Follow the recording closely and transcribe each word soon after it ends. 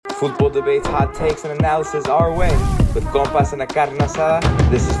Football debates, hot takes, and analysis our way. With compas and a carne asada,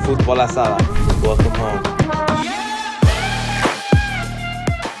 this is Futbol Asada. Welcome home.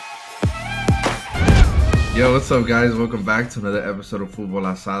 Yo, what's up, guys? Welcome back to another episode of Futbol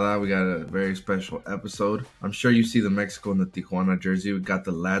Asada. We got a very special episode. I'm sure you see the Mexico and the Tijuana jersey. We got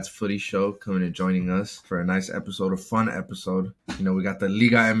the Lads Footy Show coming and joining us for a nice episode, a fun episode. You know, we got the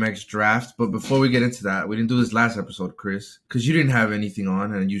Liga MX draft. But before we get into that, we didn't do this last episode, Chris, because you didn't have anything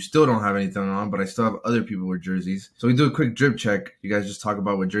on, and you still don't have anything on, but I still have other people with jerseys. So we do a quick drip check. You guys just talk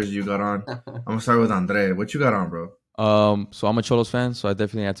about what jersey you got on. I'm going to start with Andre. What you got on, bro? So I'm a Cholos fan, so I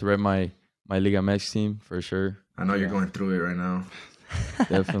definitely had to rep my Liga MX team for sure. I know you're going through it right now.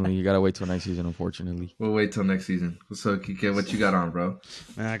 Definitely. You got to wait till next season, unfortunately. We'll wait till next season. So, Kique, what you got on, bro?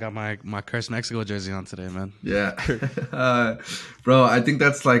 Man, I got my Cursed Mexico jersey on today, man. Yeah. Bro, I think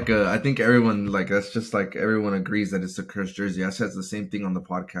that's like, I think everyone, like, that's just like everyone agrees that it's a cursed jersey. I said the same thing on the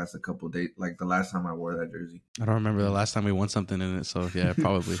podcast a couple of days, like the last time I wore that jersey. I don't remember the last time we won something in it, so yeah,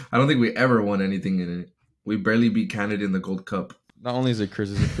 probably. I don't think we ever won anything in it. We barely beat Canada in the Gold Cup. Not only is it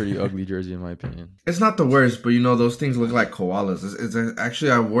Chris, it's a pretty ugly jersey in my opinion. It's not the worst, but you know, those things look like koalas. It's actually,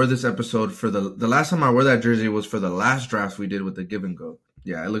 I wore this episode for the last time I wore that jersey was for the last draft we did with the give and go.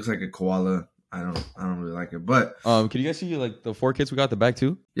 Yeah, it looks like a koala. I don't really like it, but can you guys see like the 4 kits we got at the back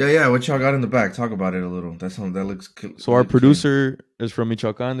too? Yeah. What y'all got in the back? Talk about it a little. That looks cool. So our producer is from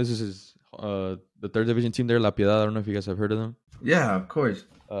Michoacan. This is his the 3rd division team there, La Piedad. I don't know if you guys have heard of them. Yeah, of course.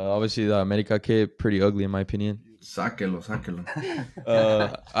 Obviously the America kit, pretty ugly in my opinion. Sáquelo.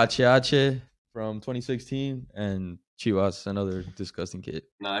 HH from 2016 and Chivas, another disgusting kit.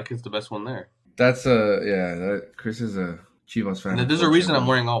 Nah, that kid's the best one there. That's Chris is a Chivas fan. And there's a reason I'm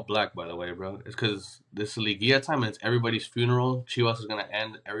wearing all black, by the way, bro. It's because this is Liguilla time and it's everybody's funeral. Chivas is gonna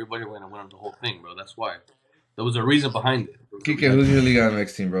end. Everybody we're gonna win the whole thing, bro. That's why. There was a reason behind it. Kique, who's your Liga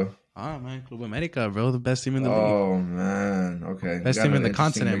MX team, bro? Oh man, Club America, bro, the best team in the league. Oh man, okay. Best team in the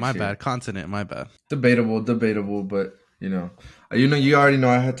continent. My bad. Debatable, but you know, you already know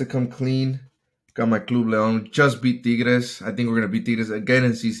I had to come clean. Got my Club Leon. Just beat Tigres. I think we're gonna beat Tigres again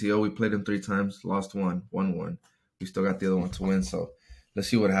in CCO. We played them 3 times, lost 1, won 1. We still got the other one to win. So let's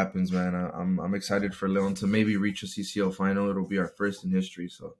see what happens, man. I'm excited for Leon to maybe reach a CCO final. It'll be our first in history.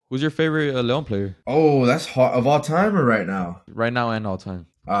 So who's your favorite Leon player? Oh, that's hot of all time or right now? Right now and all time.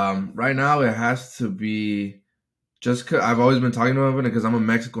 Right now it has to be just cause I've always been talking about him because I'm a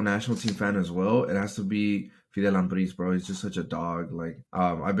Mexico national team fan as well. It has to be Fidel Ambriz, bro. He's just such a dog. Like,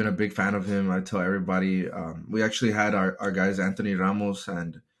 I've been a big fan of him. I tell everybody. We actually had our guys Anthony Ramos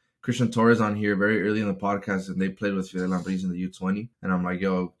and Christian Torres on here very early in the podcast, and they played with Fidel Ambriz in the U20. And I'm like,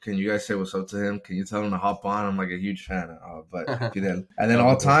 yo, can you guys say what's up to him? Can you tell him to hop on? I'm like a huge fan. But Fidel. And then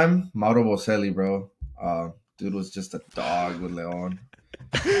all time, Mauro Boselli, bro. Dude was just a dog with Leon.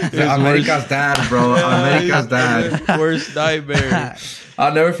 America's dad, bro. America's dad. Worst nightmare.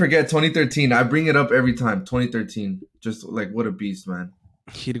 I'll never forget 2013. I bring it up every time. 2013. Just like, what a beast, man.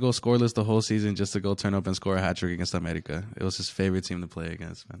 He'd go scoreless the whole season just to go turn up and score a hat trick against America. It was his favorite team to play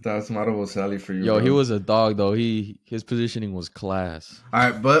against, man. That's Mauro Boselli for you. Yo, bro. He was a dog though. His positioning was class. All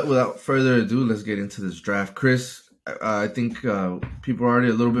right, but without further ado, let's get into this draft. Chris, I think people are already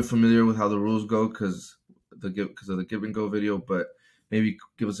a little bit familiar with how the rules go because of the give and go video, but maybe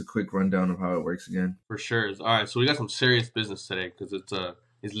give us a quick rundown of how it works again. For sure. All right, so we got some serious business today because it's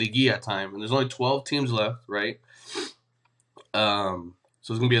Liguilla time, and there's only 12 teams left, right?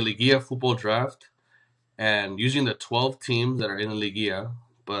 So it's going to be a Liguilla football draft, and using the 12 teams that are in the Liguilla,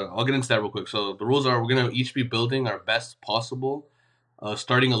 but I'll get into that real quick. So the rules are we're going to each be building our best possible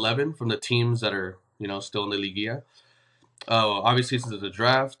starting 11 from the teams that are, still in the Liguilla. Obviously, since it's a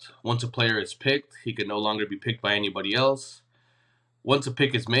draft, once a player is picked, he can no longer be picked by anybody else. Once a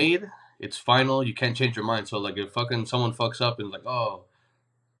pick is made, it's final. You can't change your mind. So, like, if someone fucks up and like, oh,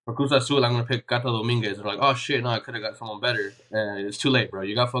 for Cruz Azul, I'm going to pick Cata Dominguez. They're like, oh, shit, no, I could have got someone better. It's too late, bro.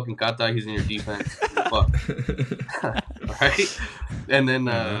 You got fucking Cata. He's in your defense. You're fucked. All right? And then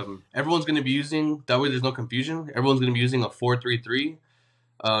everyone's going to be using, that way there's no confusion, everyone's going to be using a 4-3-3.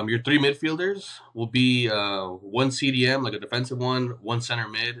 Your 3 midfielders will be 1 CDM, like a defensive one center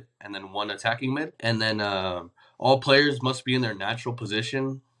mid, and then 1 attacking mid. And then all players must be in their natural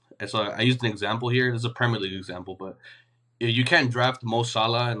position. And so I used an example here. This is a Premier League example, but you can't draft Mo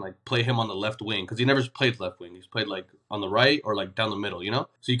Salah and like play him on the left wing because he never played left wing. He's played like on the right or like down the middle,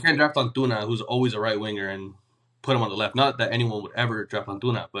 So you can't draft Antuna, who's always a right winger, and put him on the left. Not that anyone would ever draft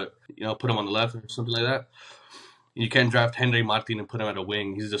Antuna, but put him on the left or something like that. You can't draft Henry Martin and put him at a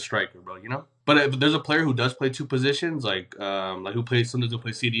wing. He's a striker, bro. You know. But if there's a player who does play two positions, like who plays sometimes who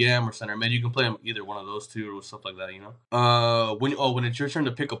plays CDM or center mid, you can play him either one of those two or stuff like that. You know. When it's your turn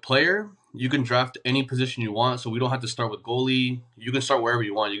to pick a player, you can draft any position you want. So we don't have to start with goalie. You can start wherever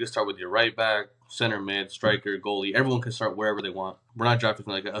you want. You can start with your right back, center mid, striker, goalie. Everyone can start wherever they want. We're not drafting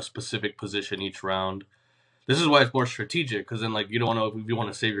like a specific position each round. This is why it's more strategic, because then, like, you don't know if you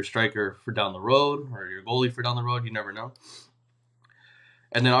want to save your striker for down the road or your goalie for down the road. You never know.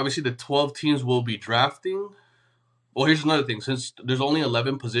 And then, obviously, the 12 teams will be drafting. Well, here's another thing. Since there's only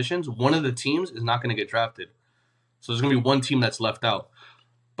 11 positions, one of the teams is not going to get drafted. So there's going to be one team that's left out.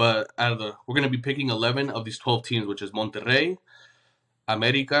 But we're going to be picking 11 of these 12 teams, which is Monterrey,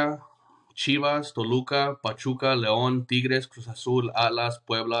 América, Chivas, Toluca, Pachuca, León, Tigres, Cruz Azul, Atlas,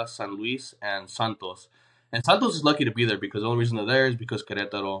 Puebla, San Luis, and Santos. And Santos is lucky to be there because the only reason they're there is because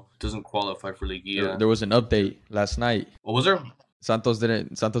Querétaro doesn't qualify for Liguilla. There was an update last night. What was there? Santos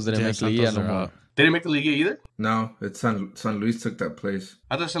didn't make Liguilla no more. They didn't make the Liguilla either? No, it's San Luis took that place.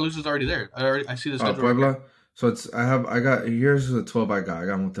 I thought San Luis was already there. I see the schedule. Puebla. So here's the 12 I got. I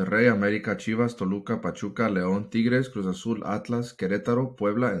got Monterrey, América, Chivas, Toluca, Pachuca, León, Tigres, Cruz Azul, Atlas, Querétaro,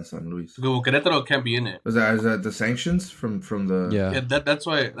 Puebla, and San Luis. Well, Querétaro can't be in it. Is that the sanctions from the? Yeah. That's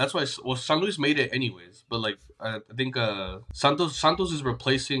why. Well, San Luis made it anyways. But like, I think Santos is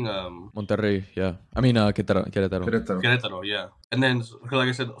replacing Monterrey. Yeah. I mean Querétaro. Yeah. And then, like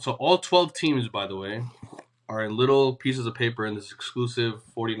I said, so all 12 teams, by the way, are in little pieces of paper in this exclusive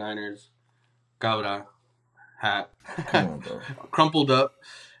 49ers Cabra hat. Come on, bro. Crumpled up.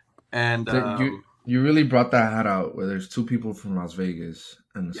 And you really brought that hat out where there's two people from Las Vegas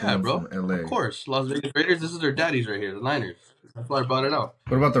and someone from LA. Of course. Las Vegas Raiders, this is their daddies right here, the Niners. That's why I brought it out.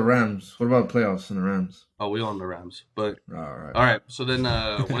 What about the Rams? What about playoffs and the Rams? Oh, we own the Rams. But all right. So then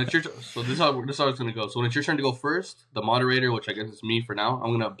when it's your so this is how it's gonna go. So when it's your turn to go first, the moderator, which I guess is me for now,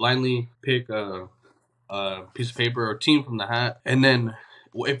 I'm gonna blindly pick a piece of paper or team from the hat, and then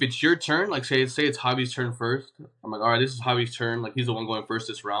if it's your turn, like say it's Javi's turn first, I'm like, all right, this is Javi's turn. Like he's the one going first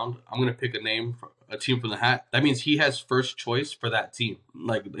this round. I'm gonna pick a team from the hat. That means he has first choice for that team.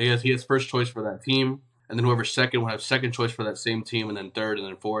 Like he has first choice for that team, and then whoever's second will have second choice for that same team, and then third, and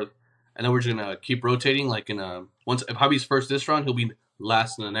then fourth, and then we're just gonna keep rotating. Like if Javi's first this round, he'll be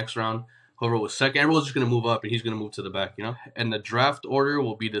last in the next round. Whoever was second, everyone's just gonna move up, and he's gonna move to the back, you know. And the draft order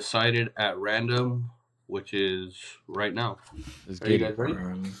will be decided at random, which is right now. Are you guys ready?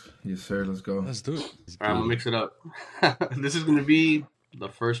 Yes, sir. Let's go. Let's do it. All right, I'm gonna mix it up. This is gonna be the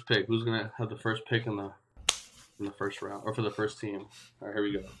first pick. Who's gonna have the first pick in the first round or for the first team? All right, here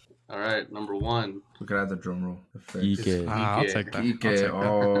we go. All right, number 1. We could add the drum roll. Kique. I'll take that. Kique.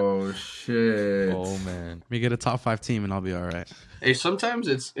 Oh shit. Oh man. Let me get a top 5 team and I'll be all right. Hey, sometimes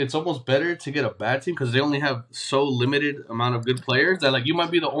it's almost better to get a bad team because they only have so limited amount of good players that like you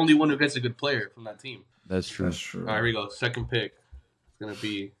might be the only one who gets a good player from that team. That's true. All right, here we go. Second pick. It's gonna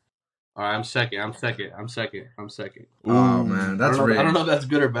be. All right, I'm second. Oh man, that's rigged. I don't know if that's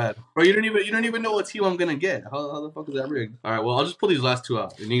good or bad. Bro, you don't even know what team I'm gonna get. How the fuck is that rigged? All right, well I'll just pull these last two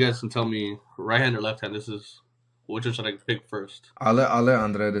out, and you guys can tell me right hand or left hand. This is which one should I pick first? I'll let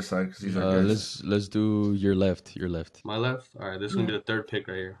Andre decide because he's our guest. Let's do your left. My left. All right, this is gonna be the third pick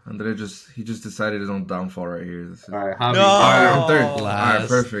right here. Andre he just decided his own downfall right here. All right, Javi. No! All right, I'm third. Last. All right,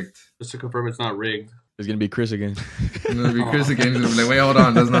 perfect. Just to confirm, it's not rigged. It's gonna be Chris again. It's gonna be Chris again. Just like, wait, hold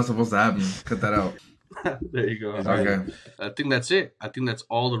on, that's not supposed to happen. Cut that out. There you go. Okay. Right. I think that's it. I think that's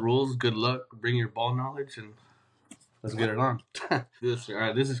all the rules. Good luck. Bring your ball knowledge and let's get it on. All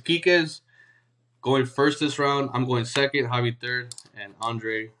right, this is Kique's going first this round. I'm going second, Javi third, and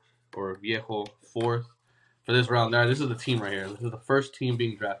Andre or Viejo fourth for this round. All right, this is the team right here. This is the first team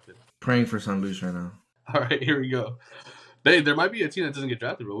being drafted. Praying for San Luis right now. All right, here we go. There might be a team that doesn't get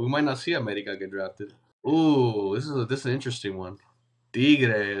drafted, but we might not see America get drafted. Ooh, this is an interesting one.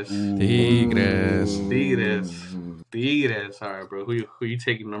 Tigres. All right, bro. Who you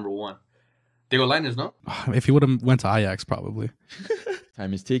taking number 1? Diego Lainez, no? If he would have went to Ajax, probably.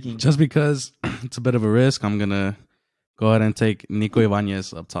 Time is ticking. Just because it's a bit of a risk, I'm gonna go ahead and take Nico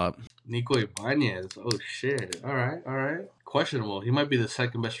Ibanez up top. Nico Ibanez. Oh shit. All right. Questionable. He might be the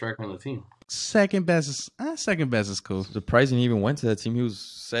second best striker on the team. Second best is cool. Surprising he even went to that team. He was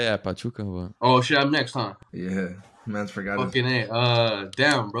say at Pachuca, but Oh shit, I'm next, huh? Yeah, man's forgot. Fucking A.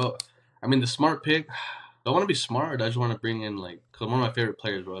 Damn, bro. I mean, the smart pick. Do I want to be smart, or do I just want to bring in cause one of my favorite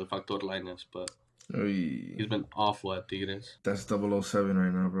players, bro, the Factor Lainez, but he's been awful at Tigres. That's 007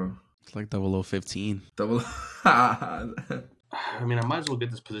 right now, bro. It's like 0015. I mean, I might as well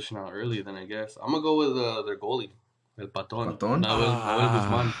get this position out early then, I guess. I'm gonna go with their goalie, El Patón. Patón? Noel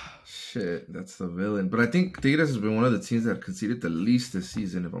Guzman. shit, that's the villain. But I think Tigres has been one of the teams that conceded the least this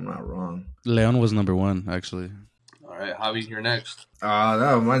season, if I'm not wrong. Leon was number 1, actually. All right, Javi, you're next.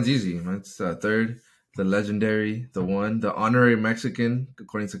 Mine's easy. Mine's third. The legendary, the one, the honorary Mexican,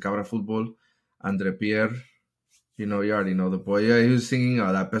 according to Cabra Football, Andre Pierre. You already know the boy. Yeah, he was singing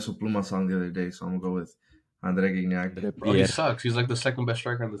that Peso Pluma song the other day, so I'm going to go with Andre Gignac. Bro, he sucks. He's like the second best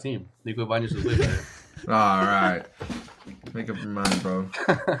striker on the team. Nico Ibanez is way better. All right. Make up your mind, bro.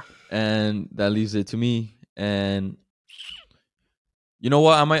 And that leaves it to me. And you know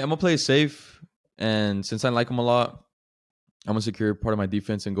what? I'm gonna play it safe. And since I like him a lot, I'm gonna secure part of my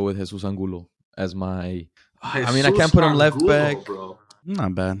defense and go with Jesus Angulo as my. I mean, I can't put him left back. Bro.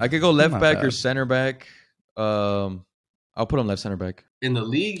 Not bad. I could go left Not back bad. or center back. I'll put him left center back. In the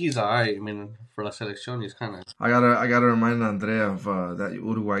league, he's alright. I mean, for La Selección, he's kind of. I gotta remind Andrea of that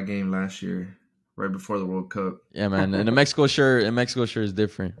Uruguay game last year, right before the World Cup. Yeah, man. And the Mexico shirt is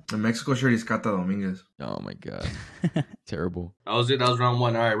different. The Mexico shirt is Cata Dominguez. Oh my god, terrible. That was it. That was round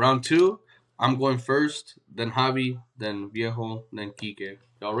 1. All right, round 2. I'm going first, then Javi, then Viejo, then Kique.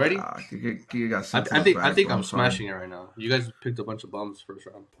 Y'all ready? Kike got sent I to the back, think bro. I'm sorry. smashing it right now. You guys picked a bunch of bums first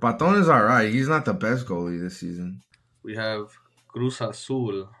round. Baton is all right. He's not the best goalie this season. We have Cruz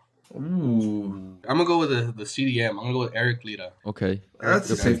Azul. Ooh, I'm gonna go with the CDM. I'm gonna go with Eric Lira. Okay. that's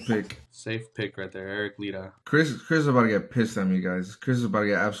a safe pick. Safe pick right there, Eric Lira. Chris is about to get pissed at me, guys. Chris is about to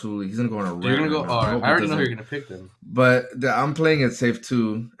get absolutely. He's gonna go on a rant. You're gonna go. right now. Oh, hope I he already know doesn't. who you're gonna pick then. But I'm playing it safe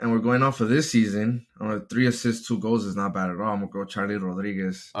too, and we're going off of this season. 3 assists, 2 goals is not bad at all. I'm gonna go Charlie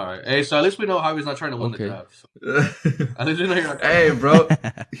Rodriguez. All right. Hey, so at least we know Javi's not trying to win Okay. the draft. So at least we know you're not. Hey, bro,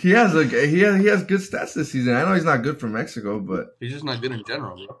 he has good stats this season. I know he's not good for Mexico, but He's just not good in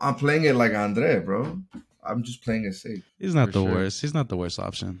general, bro. I'm playing it like Andre, bro. I'm just playing it safe. He's not For the sure. worst. He's not the worst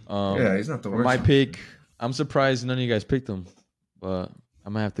option. Yeah, he's not the For worst. my option. pick, I'm surprised none of you guys picked him, but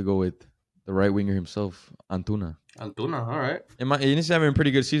I'm gonna have to go with the right winger himself, Antuna. Antuna, all right. And he's having a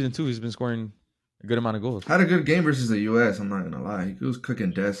pretty good season too. He's been scoring a good amount of goals. Had a good game versus the U.S. I'm not gonna lie. He was cooking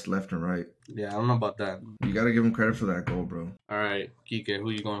deaths left and right. Yeah, I don't know about that. You gotta give him credit for that goal, bro. All right, Kike,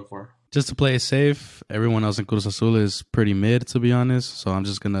 who you going for? Just to play it safe, everyone else in Cruz Azul is pretty mid, to be honest. So I'm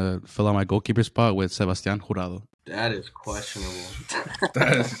just going to fill out my goalkeeper spot with Sebastián Jurado. That is questionable.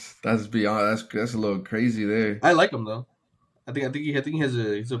 That's beyond. That's a little crazy there. I like him though. I think he has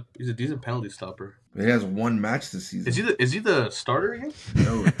he's a decent penalty stopper. But he has one match this season. Is he the starter again?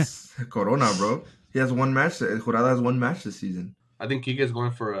 No, it's Corona, bro. He has one match. Jurado has one match this season. I think Kike is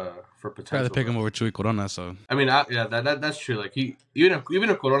going for Try potential. to pick him over Chuy Corona, so I mean, yeah, that's true. Like even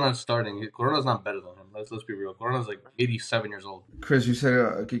if Corona's starting, Corona's not better than him. Let's be real. Corona's like 87 years old. Chris, you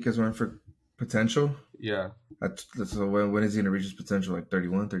said Kike's went for potential. Yeah. That's when is he gonna reach his potential? Like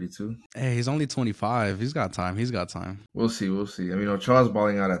 31, 32? hey, he's only 25. He's got time. We'll see. I mean, Ochoa's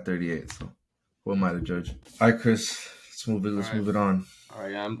balling out at 38, so who am I to judge? All right, Chris, let's move it on. All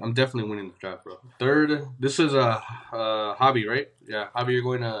right, yeah, I'm definitely winning the draft, bro. Third, this is Javi, right? Yeah, Javi, you're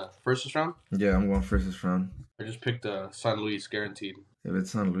going to first this round. Yeah, I'm going first this round. I just picked San Luis, guaranteed. If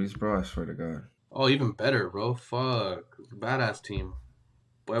it's San Luis, bro, I swear to God. Oh, even better, bro. Fuck, badass team,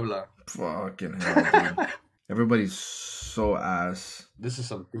 Puebla. Fucking hell, dude. Everybody's so ass. This is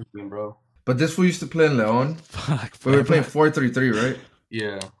some thinking, bro. But this fool used to play in Leon. Fuck. We were playing 4-3-3, right?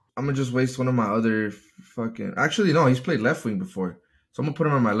 Yeah. I'm gonna just waste one of my other fucking. Actually, no, he's played left wing before, so I'm gonna put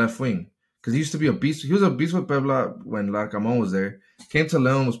him on my left wing because he used to be a beast. He was a beast with Puebla when Larcamon was there. Came to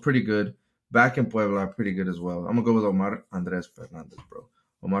Leon, was pretty good. Back in Puebla, pretty good as well. I'm gonna go with Omar Andres Fernandez, bro.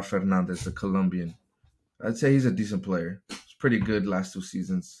 Omar Fernandez, the Colombian. I'd say he's a decent player. He's pretty good last 2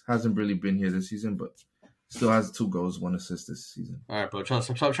 seasons. Hasn't really been here this season, but still has 2 goals, 1 assist this season. All right, bro.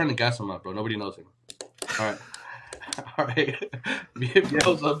 Stop trying to gas him up, bro. Nobody knows him. All right. All right.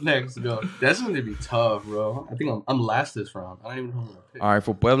 Bill's up next. Go. That's going to be tough, bro. I think I'm last this round. I don't even know who I'm going to pick. All right,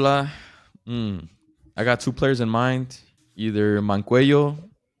 for Puebla, I got 2 players in mind, either Mancuello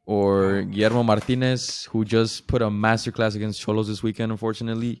or Guillermo Martinez, who just put a masterclass against Cholos this weekend,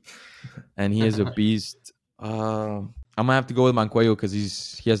 unfortunately, and he is a beast. I'm gonna have to go with Mancuello because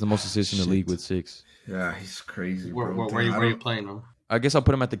he has the most assists in the league with 6. Yeah, he's crazy, Where bro. are you playing him? I guess I'll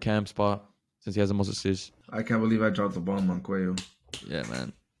put him at the camp spot since he has the most assists. I can't believe I dropped the ball on Mancuello. Yeah,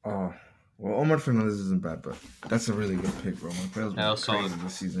 man. Oh, well, Omar Fernandez isn't bad, but that's a really good pick, bro. Mancuello's Yeah, been that's solid. crazy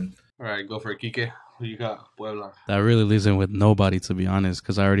this season. All right, go for it, Kike. Who you got? Puebla. That really leaves him with nobody, to be honest,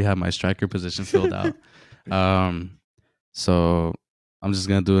 because I already have my striker position filled out. So I'm just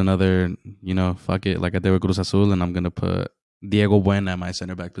going to do another, fuck it, like I did with Cruz Azul, and I'm going to put Diego Buena at my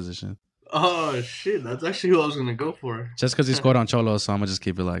center back position. Oh shit, that's actually who I was gonna go for. Just because he scored on Cholo, so I'm gonna just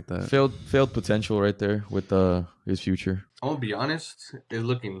keep it like that. Failed potential right there with his future. I'm gonna be honest, it's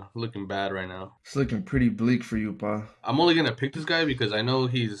looking bad right now. It's looking pretty bleak for you, pa. I'm only gonna pick this guy because I know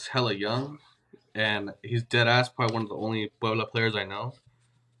he's hella young, and he's dead ass probably one of the only Puebla players I know.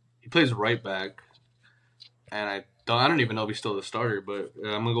 He plays right back, and I don't even know if he's still the starter, but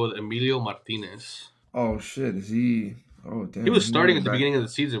I'm gonna go with Emilio Martinez. Oh shit, is he? Oh damn. He was starting at the back. beginning of the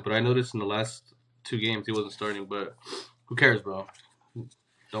season, but I noticed in the last 2 games he wasn't starting. But who cares, bro?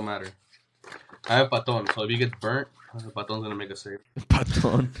 Don't matter. I have Paton, so if he gets burnt, Paton's gonna make a save.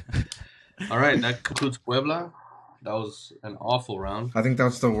 Patron. All right, that concludes Puebla. That was an awful round. I think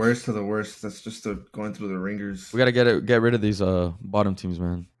that's the worst of the worst. That's just going through the ringers. We gotta get rid of these bottom teams,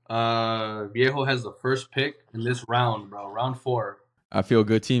 man. Viejo has the first pick in this round, bro. Round 4. I feel a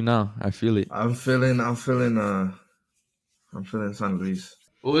good team now. I feel it. I'm feeling San Luis.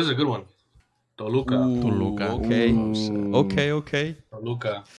 Oh, this is a good one. Toluca. Toluca. Okay. Ooh. Okay.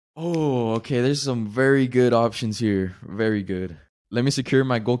 Toluca. Oh, okay. There's some very good options here. Very good. Let me secure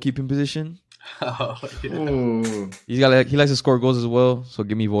my goalkeeping position. Oh, yeah. Ooh, He likes to score goals as well. So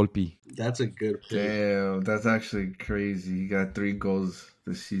give me Volpi. That's a good pick. damn, that's actually crazy. He got 3 goals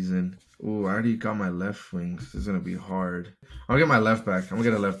this season. Ooh, I already got my left wings. This is gonna be hard. I'm gonna get my left back. I'm gonna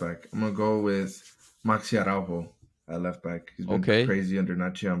get a left back. I'm gonna go with Maxi Araujo at left back. He's been crazy under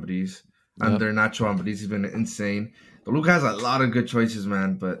Nacho Ambriz. Under Nacho Ambriz, he's been insane. Toluca has a lot of good choices,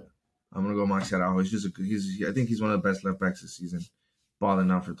 man. But I'm gonna go Maxi Araujo. I think he's one of the best left backs this season.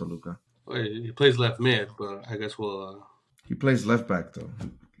 Balling out for Toluca. Wait, he plays left mid, but I guess we'll. He plays left back though.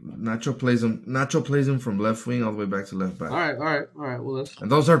 Nacho plays him from left wing all the way back to left back. All right. Well, that's.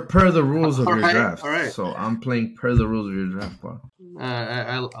 And those are per the rules of your All right, draft. all right. So I'm playing per the rules of your draft, bro.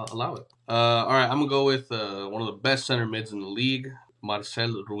 I'll allow it. All right, I'm gonna go with one of the best center mids in the league,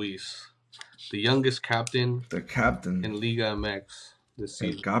 Marcel Ruiz, the youngest captain The captain. in Liga MX this El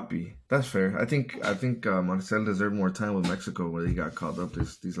season. Capi. That's fair. I think Marcel deserved more time with Mexico where he got called up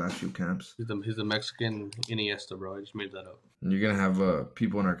these last few camps. He's the Mexican Iniesta, bro. I just made that up. And you're gonna have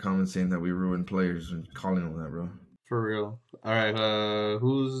people in our comments saying that we ruin players and calling them that, bro. For real. All right,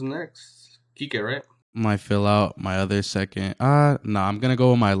 who's next? Kique, right? Might fill out my other second. I'm gonna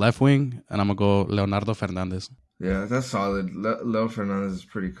go with my left wing, and I'm gonna go Leonardo Fernandez. Yeah, that's solid. Leo Fernandez is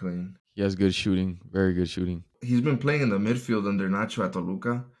pretty clean. He has good shooting. Very good shooting. He's been playing in the midfield under Nacho at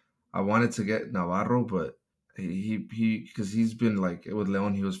Toluca. I wanted to get Navarro, but he because he's been like with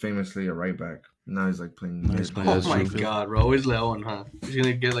Leon, he was famously a right back. Now he's like playing mid. He's playing Oh as my true. god, bro. Always Leon, huh? He's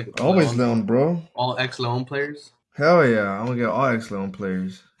gonna get like Always Leon, bro. all ex-Leon players. Hell yeah, I'm gonna get all ex-Leon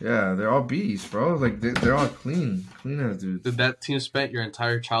players. Yeah, they're all beasts, bro. Like they're all clean ass dudes. Dude, that team spent your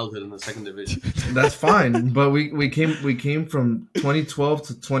entire childhood in the second division. That's fine, but we came from 2012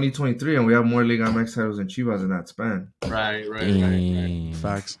 to 2023, and we have more Liga MX titles than Chivas in that span. Right.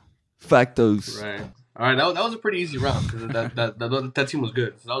 Facts. Factos. Right. All right, that was a pretty easy round because that team was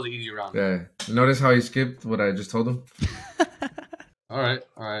good. So that was an easy round. Yeah. Notice how he skipped what I just told him. All right.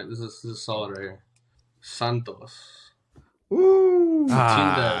 This is solid right here. Santos, Ooh. team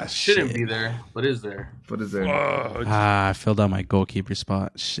that shouldn't be there, but is there. What is there? I filled out my goalkeeper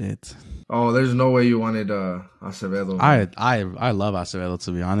spot. Shit. Oh, there's no way you wanted Acevedo. I love Acevedo,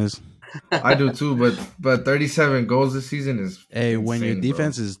 to be honest. I do too, but 37 goals this season is When your insane,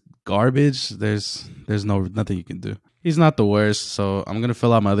 defense is garbage, there's nothing you can do. He's not the worst, so I'm gonna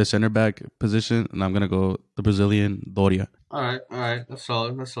fill out my other center back position, and I'm gonna go the Brazilian Doria. All right. That's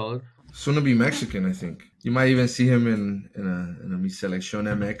solid. Soon to be Mexican, I think. You might even see him in a Mi Selección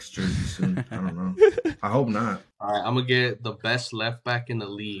MX jersey soon. I don't know. I hope not. All right, I'm gonna get the best left back in the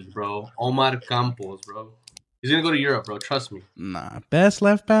league, bro. Omar Campos, bro. He's gonna go to Europe, bro. Trust me. Nah, best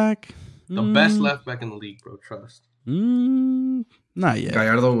left back. The best left back in the league, bro. Trust. Not yet.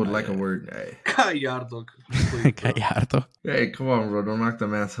 Gallardo would like a word. Hey. Gallardo. Gallardo. Hey, come on, bro. Don't knock the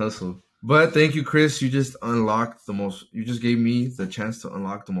man's hustle. But thank you, Chris. You just gave me the chance to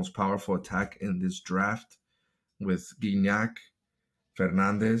unlock the most powerful attack in this draft with Gignac,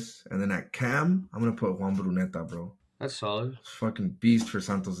 Fernandez, and then at Cam, I'm going to put Juan Bruneta, bro. That's solid. It's fucking beast for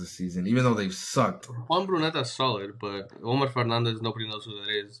Santos this season, even though they've sucked. Juan Bruneta's solid, but Omar Fernandez, nobody knows who that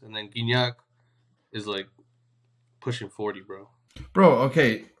is. And then Gignac is like pushing 40, bro. Bro,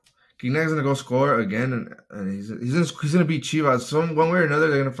 okay. Guignac's gonna go score again, and he's gonna beat Chivas. One way or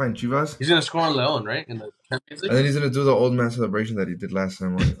another, they're gonna find Chivas. He's gonna score on Leon, right? In the Champions League. And then he's gonna do the old man celebration that he did last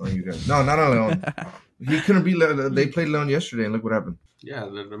time on you guys. No, not on Leon. He couldn't beat Leon. They played Leon yesterday, and look what happened. Yeah,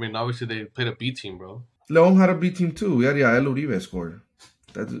 I mean, obviously they played a B team, bro. Leon had a B team too. We had Yael Uribe scored.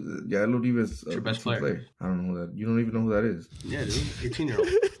 Yael Uribe's your best player. I don't know who that. You don't even know who that is. Yeah, dude, 18-year-old.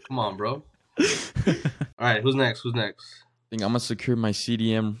 Come on, bro. All right, who's next? I think I'm gonna secure my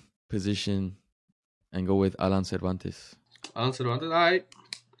CDM position and go with Alan Cervantes. All right.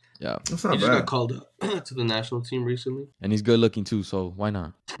 Yeah, That's He not just got bad. called up to the national team recently. and he's good looking too, so why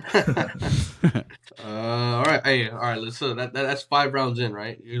not? All right. Hey, all right. Let's that's 5 rounds in,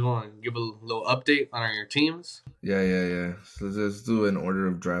 right? You want to give a little update on your teams? Yeah. So let's do an order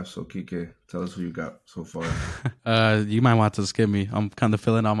of draft. So Kique, tell us who you got so far. You might want to skip me. I'm kind of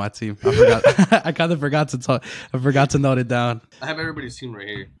filling out my team. I forgot. I kind of forgot to talk. I forgot to note it down. I have everybody's team right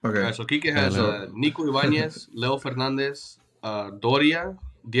here. Okay. All right, so Kike has Nico Ibanez, Leo Fernandez, Doria,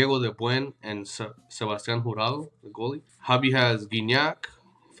 Diego De Buen, and Sebastián Jurado, the goalie. Javi has Guignac,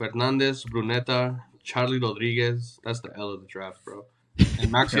 Fernandez, Bruneta, Charlie Rodriguez. That's the L of the draft, bro.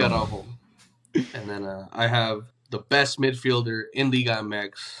 And Maxi Araujo. And then I have the best midfielder in Liga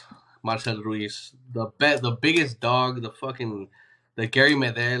MX, Marcel Ruiz. The biggest dog, the Gary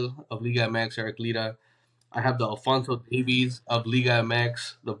Medel of Liga MX, Eric Lira. I have the Alfonso Davies of Liga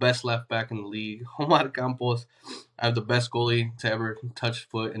MX, the best left back in the league. Omar Campos. I have the best goalie to ever touch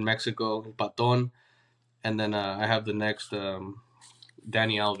foot in Mexico, Paton. And then I have the next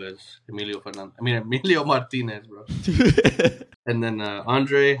Danny Alves, Emilio Martinez, bro. And then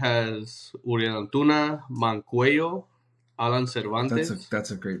Andre has Uriel Antuna, Mancuello, Alan Cervantes.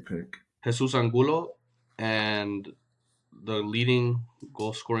 That's a great pick. Jesus Angulo, and the leading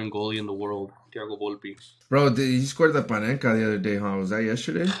goal-scoring goalie in the world, Thiago Volpi. Bro, he scored the Panenka the other day, huh? Was that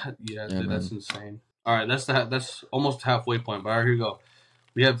yesterday? Yeah, Yeah, dude, that's insane. All right, that's almost halfway point. But all right, here we go.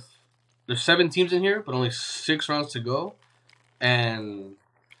 There's 7 teams in here, but only 6 rounds to go. And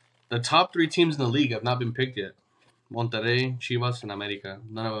the top 3 teams in the league have not been picked yet. Monterrey, Chivas, and America.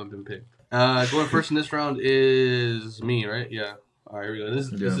 None of them have been picked. Going first in this round is me, right? Yeah. All right, here we go.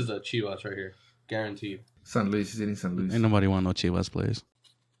 This is a Chivas right here. Guaranteed. San Luis. He's eating San Luis. Ain't nobody want no Chivas players.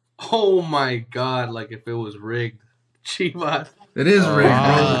 Oh, my God. Like, if it was rigged. Chivas. It is rigged,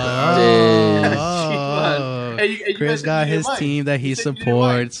 bro. Chivas. Hey, you Chris guys got didn't his get mine. team that he You said you didn't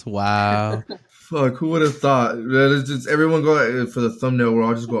mind. supports. Wow. Fuck, who would have thought? It's just, everyone go for the thumbnail. We'll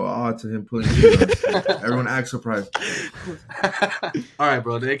all just go to him pulling Chivas. Everyone act surprised. All right,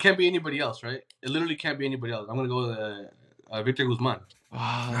 bro. It can't be anybody else, right? It literally can't be anybody else. I'm gonna go with Victor Guzman,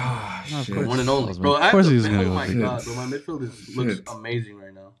 Shit. one and only, bro. Of course he's oh gonna go my with god, it. bro. My midfield looks Shit. amazing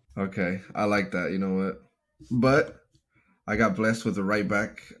right now. Okay, I like that. You know what? But I got blessed with the right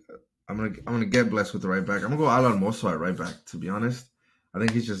back. I'm gonna get blessed with the right back. I'm gonna go Alan Mosso at right back. To be honest, I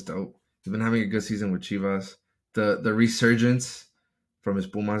think he's just dope. He's been having a good season with Chivas. The resurgence from his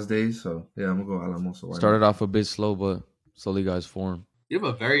Pumas days. So yeah, I'm gonna go Alan Mosso. Started off a bit slow, but slowly got his form. You have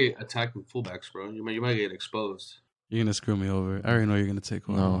a very attacking fullbacks, bro. You might get exposed. You're gonna screw me over. I already know you're gonna take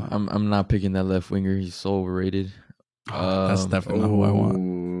one. No, I'm not picking that left winger. He's so overrated. That's definitely not who I want.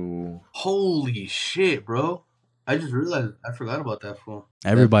 Ooh. Holy shit, bro! I just realized I forgot about that fool.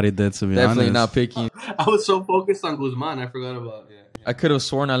 Everybody did, to be Definitely honest. not picking. I was so focused on Guzman, I forgot about I could have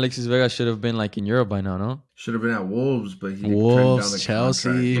sworn Alexis Vega should have been like in Europe by now, no? Should have been at Wolves, but he Wolves, turned down the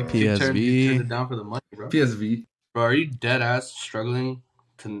Chelsea, contract, bro. He turned PSV. it down for the money, bro. PSV. Bro, are you dead ass struggling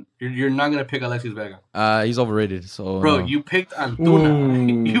to? You're not gonna pick Alexis Vega, He's overrated. So bro. no. You picked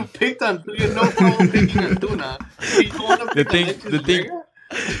Antuna. Ooh. You picked Antuna. You have no problem picking Antuna. You wanna pick Alexis Vega?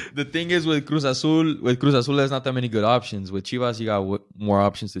 The thing is with Cruz Azul, there's not that many good options. With Chivas, you got more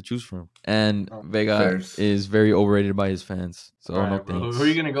options to choose from, and Vega Fairs. is very overrated by his fans. So All no right, bro. thanks. Who are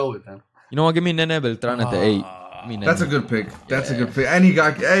you gonna go with then? You know what? Give me Nene Beltran at the 8. Give me Nene. That's a good pick. That's a good pick. And he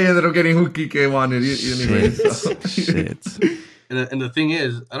ended up getting who Kique wanted anyway. So. Shit. And the thing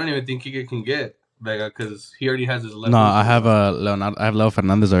is, I don't even think Kike can get Vega because he already has his left. No, wing. I have Leo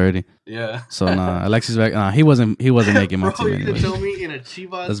Fernandez already. Yeah. So nah, Alexis Vega. Nah, he wasn't making my Bro, team you're gonna anyway. tell me in a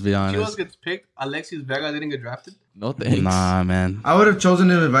Chivas, Let's be honest. Chivas gets picked, Alexis Vega didn't get drafted? No thanks. Nah, man. I would have chosen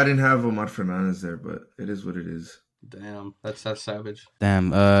him if I didn't have Omar Fernandez there, but it is what it is. Damn, that's savage.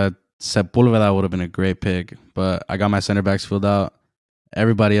 Damn. Sepulveda would have been a great pick, but I got my center backs filled out.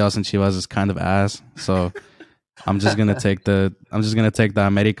 Everybody else in Chivas is kind of ass, so I'm just gonna take the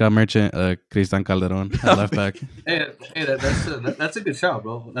America merchant, Cristian Calderon, at left back. Hey, that's a good shout,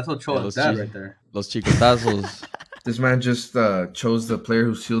 bro. That's what Chola's dad right there. Los Chicotazos. This man just chose the player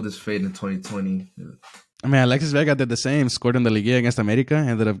who sealed his fate in 2020. I mean, Alexis Vega did the same. Scored in the Liga against America.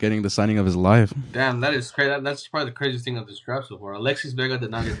 Ended up getting the signing of his life. Damn, that is crazy. That's probably the craziest thing of this draft so far. Alexis Vega did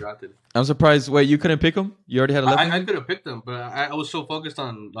not get drafted. I'm surprised. Wait, you couldn't pick him? You already had a left winger? I could have picked him, but I was so focused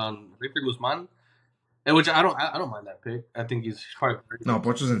on Victor Guzman And which I don't mind that pick. I think he's probably No,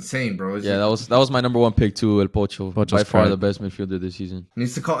 Pocho's insane, bro. Yeah, that was my number one pick too. El Pocho, Pocho's by far crack. the best midfielder this season.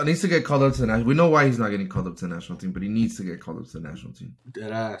 Needs to get called up to the national. We know why he's not getting called up to the national team, but he needs to get called up to the national team.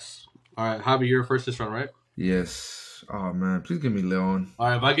 dead ass. All right, Javi, you're first this round, right? Yes. Oh man, please give me Leon. All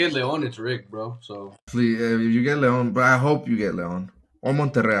right, if I get Leon, it's rigged, bro. So Please, if you get Leon, but I hope you get Leon or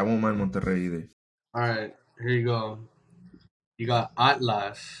Monterrey. I won't mind Monterrey either. all right, here you go. You got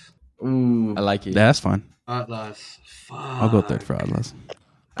Atlas. Ooh. I like it. Yeah, that's fine. Atlas. Fuck. I'll go third for Atlas.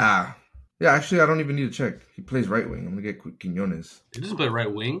 Yeah. Actually, I don't even need to check. He plays right wing. I'm gonna get Quinones. He doesn't play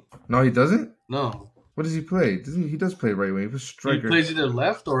right wing. No, he doesn't. No. What does he play? He does play right wing. He was He striker. plays either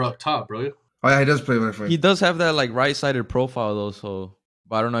left or up top, bro. Oh yeah, he does play left wing. He does have that like right-sided profile though, so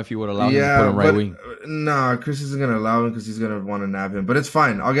but I don't know if you would allow him to put him right wing. Nah, Chris isn't gonna allow him because he's gonna want to nab him. But it's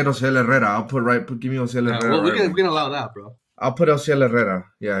fine. I'll get Osiel Herrera. I'll put give me Osiel Yeah, Herrera. well, we can allow that, bro. I'll put Osiel Herrera.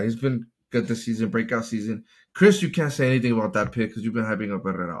 Yeah, he's been good this season, breakout season. Chris, you can't say anything about that pick because you've been hyping up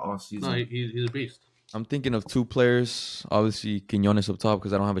Herrera all season. No, he's a beast. I'm thinking of two players. Obviously, Quinones up top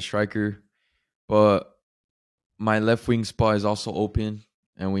because I don't have a striker. But my left wing spot is also open.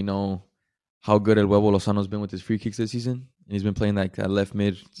 And we know how good El Huevo Lozano's been with his free kicks this season. And he's been playing like that left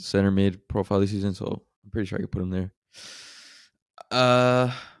mid, center mid profile this season. So I'm pretty sure I could put him there.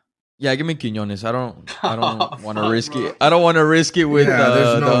 Yeah, give me Quinones. I don't want to risk it. I don't want to risk it with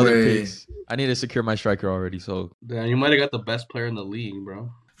there's no the other way. picks. I need to secure my striker already. So Damn, you might have got the best player in the league, bro.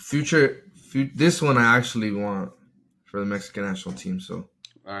 This one I actually want for the Mexican national team. So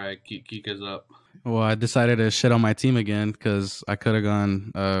All right, Kique is up. Well, I decided to shit on my team again because I could have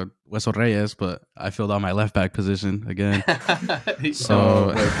gone Hueso Reyes, but I filled out my left back position again.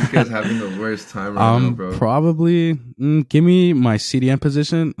 So bro, you guys having the worst time right now, bro. Probably give me my CDM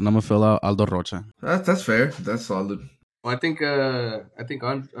position and I'm gonna fill out Aldo Rocha. That's fair. That's solid. Well, I think Viejo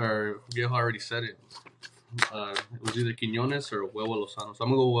already said it. It was either Quinones or Huevo Lozano. So I'm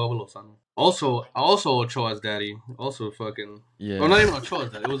gonna go Huevo Lozano. Also Ochoa's daddy. Also fucking. yeah. Well, not even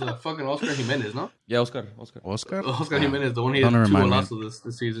Ochoa's daddy. It was a fucking Oscar Jimenez, no? Yeah, Oscar. Oscar Jimenez, the one he had Don't two remind me. golazos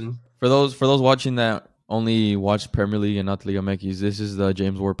this season. For those watching that only watch Premier League and not Liga MX, this is the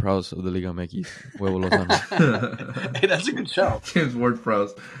James Ward-Prowse of the Liga MX. Huevo Lozano. Hey, that's a good shout. James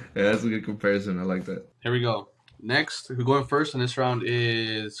Ward-Prowse. Yeah, that's a good comparison. I like that. Here we go. Next, who going first in this round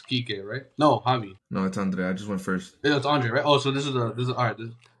is Kique, right? No, Javi. No, it's Andre. I just went first. Yeah, it's Andre, right? Oh, so this is all right.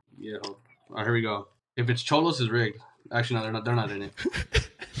 Yeah. All right, here we go. If it's Cholos, is rigged. Actually, no, they're not in it.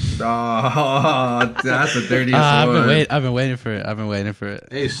 Oh, that's the dirtiest I've one. been waiting for it.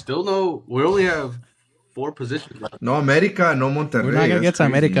 Hey, still no. We only have 4 positions left. No America, no Monterrey. We're not gonna get That's to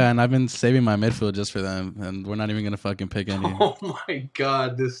crazy. America, and I've been saving my midfield just for them, and we're not even gonna fucking pick any. Oh my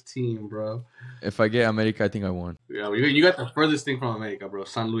god, this team, bro. If I get America, I think I won. Yeah, you got the furthest thing from America, bro.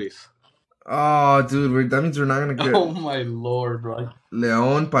 San Luis. Oh, dude, that means we're not gonna get Oh my lord, bro.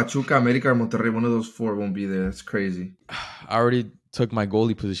 León, Pachuca, America, or Monterrey. One of those 4 won't be there. That's crazy. I already took my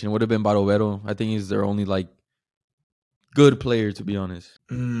goalie position. It would have been Barovero. I think he's their only like good player, to be honest.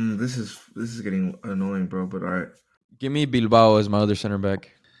 This is getting annoying, bro. But all right. Give me Bilbao as my other center back.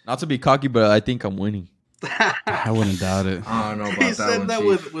 Not to be cocky, but I think I'm winning. I wouldn't doubt it. I don't know about He that said one. that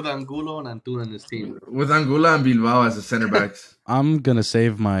Chief. with Angulo and Antuna in his team. With Angulo and Bilbao as the center backs. I'm gonna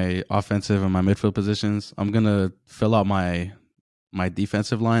save my offensive and my midfield positions. I'm gonna fill out my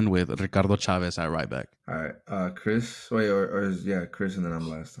defensive line with Ricardo Chavez at right back. All right, Chris. Wait, yeah, Chris, and then I'm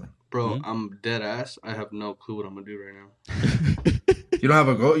last. Huh? Bro, I'm dead ass. I have no clue what I'm gonna do right now. You don't have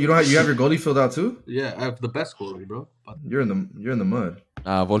a goal. You have your goalie filled out too. Yeah, I have the best goalie, bro. You're in the mud.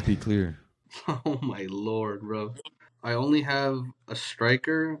 Volpe clear. Oh my lord, bro. I only have a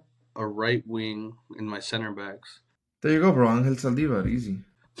striker, a right wing, and my center backs. There you go, bro. Angel Saldivar, easy.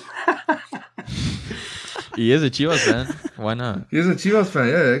 He is a Chivas fan. Why not? He's a Chivas fan.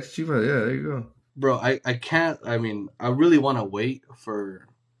 Yeah, ex-Chivas. Yeah, there you go. Bro, I can't. I mean, I really want to wait for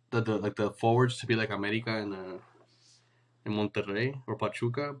the forwards to be like America and Monterrey or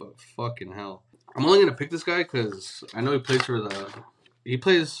Pachuca, but fucking hell, I'm only gonna pick this guy because I know he plays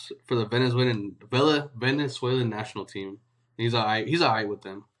for the Venezuelan national team. He's alright with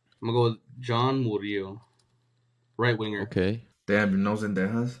them. I'm gonna go with John Murillo, right winger. Okay. Damn, no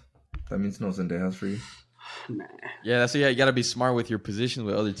Zendejas. That means no Zendejas for you. Nah. Yeah, so you gotta be smart with your position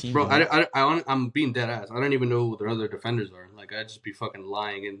with other teams. Bro, man. I'm being dead ass. I don't even know who their other defenders are. Like, I'd just be fucking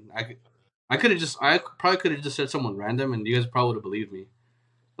lying, and I probably could have just said someone random, and you guys probably would have believed me.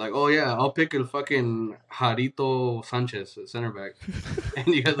 Like, oh yeah, I'll pick a fucking Jarito Sanchez, center back, and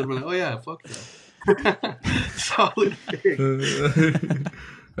you guys would be like, oh yeah, fuck yeah, solid pick.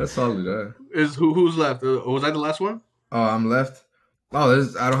 That's solid. Who's left? Was I the last one? Oh, I'm left. Oh,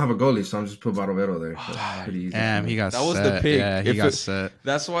 I don't have a goalie, so I'm just put Barovero there. That's pretty easy. Damn, he got That was set. the pick. Yeah, he If got it- set.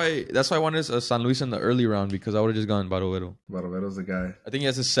 That's why I wanted San Luis in the early round because I would have just gone Barovero. Barovero's the guy. I think he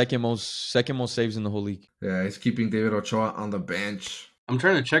has the second most saves in the whole league. Yeah, he's keeping David Ochoa on the bench. I'm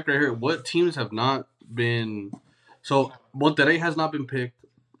trying to check right here. What teams have not been... So, Monterrey has not been picked.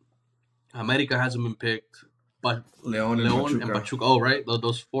 America hasn't been picked. But Leon and Pachuca. Oh, right?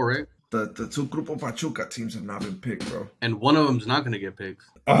 Those four, right? The two Grupo Pachuca teams have not been picked, bro. And one of them's not going to get picked.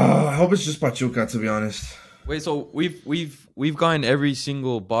 I hope it's just Pachuca, to be honest. Wait, so we've gone every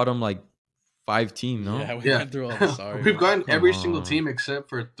single bottom like 5 team, no? Yeah, we went through all the sorry. We've gotten every on. single team except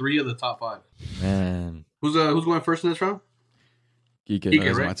for 3 of the top 5. Man, Who's going first in this round? Kique. Kique,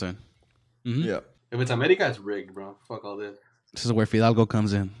 It's right? my turn. Mhm. Yeah. If it's America, it's rigged, bro. Fuck all this. This is where Fidalgo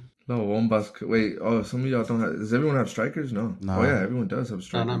comes in. No, Wombas. Wait, some of y'all don't have... Does everyone have strikers? No. No. Oh, yeah, everyone does have No,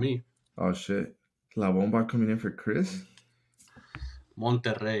 strikers. not me. Oh, shit. La Bomba coming in for Chris?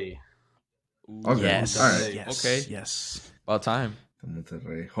 Monterrey. Okay. Yes. All right. Yes. Okay. Yes. About time.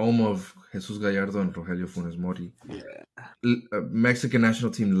 Monterrey. Home of Jesus Gallardo and Rogelio Funes Mori. Mexican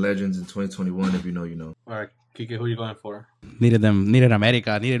national team legends in 2021. If you know, you know. All right, Kike, who are you going for? Needed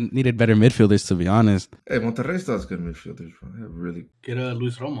America. Needed better midfielders, to be honest. Hey, Monterrey still has good midfielders, bro. They have really... Get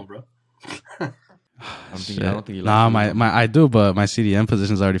Luis Romo, bro. I don't think he Nah, likes my I do, but my CDM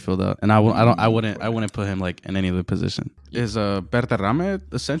position's already filled out, and I wouldn't put him like in any other position. Is Berterame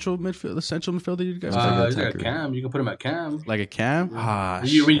the central midfielder you guys? He's like a cam. You can put him at cam. Like a cam? Ah,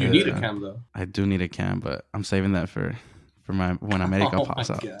 You shit. need a cam, though. I do need a cam, but I'm saving that for my when America Oh pops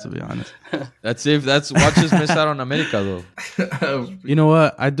my out. God. To be honest, That's watch us miss out on America though. you know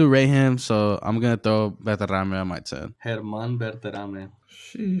what? I do rate him, so I'm gonna throw Berterame on my 10. Germán Berterame.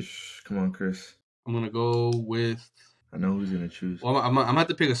 Sheesh. Come on, Chris. I'm going to go with... I know who's going to choose. Well, I'm going to have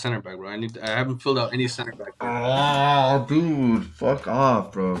to pick a center back, bro. I haven't filled out any center back. Oh, dude. Fuck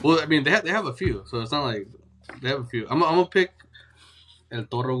off, bro. Well, I mean, they have a few, so it's not like... They have a few. I'm going to pick El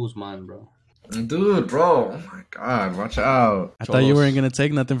Toro Guzman, bro. Dude, bro. Oh, my God. Watch out. I thought you weren't gonna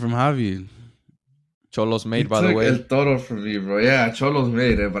take nothing from Javi. Cholos made, You by the took way. El Toro from me, bro. Yeah, Cholo's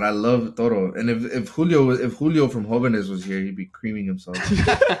made it, but I love Toro. And if Julio from Jóvenes was here, he'd be creaming himself.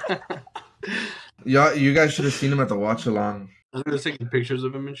 Yeah, you guys should have seen him at the watch along. I was taking pictures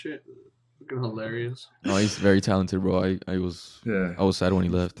of him and shit. Looking hilarious. No, he's very talented, bro. I was sad when he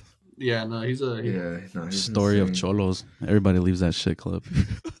left. Yeah, no, he's Story of insane. Cholos. Everybody leaves that shit club.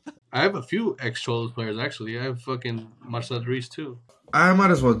 I have a few ex-Cholos players, actually. I have fucking Marcel Ruiz, too. I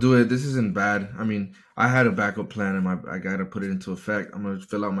might as well do it. This isn't bad. I mean, I had a backup plan, and I got to put it into effect. I'm going to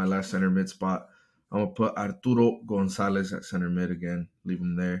fill out my last center mid spot. I'm going to put Arturo Gonzalez at center mid again. Leave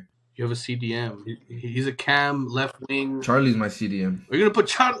him there. You have a CDM. He's a cam, left wing. Charlie's my CDM. We're going to put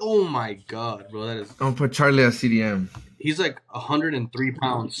Charlie. Oh, my God, bro. I'm going to put Charlie at CDM. He's like 103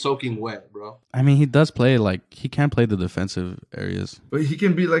 pounds soaking wet, bro. I mean, he does play he can play the defensive areas. But he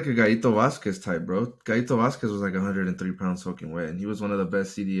can be like a Gaito Vasquez type, bro. Gaito Vasquez was like 103 pounds soaking wet, and he was one of the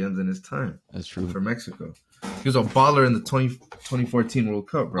best CDMs in his time. That's true. For Mexico. He was a baller in the 2014 World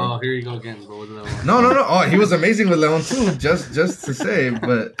Cup, bro. Oh, here you go again, bro. What did that No. Oh, he was amazing with Leon too, just to say.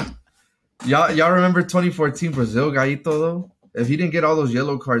 But y'all remember 2014 Brazil Gaito though? If he didn't get all those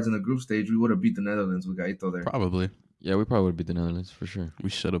yellow cards in the group stage, we would have beat the Netherlands with Gaito there. Probably. Yeah, we probably would beat the Netherlands for sure. We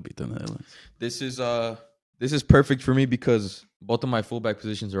should have beat the Netherlands. This is perfect for me because both of my fullback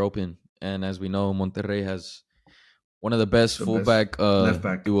positions are open, and as we know, Monterrey has one of the best fullback left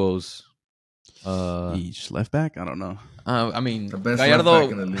back duos. Each left back? I don't know. I mean, The best left back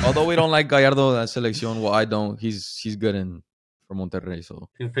in the Gallardo. league. Although we don't like Gallardo that selección, well, I don't. He's good for Monterrey. So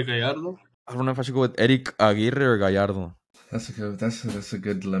Can you pick Gallardo? I don't know if I should go with Eric Aguirre or Gallardo. That's a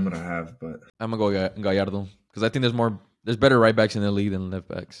good dilemma to have, but I'm gonna go Gallardo because I think there's better right backs in the league than left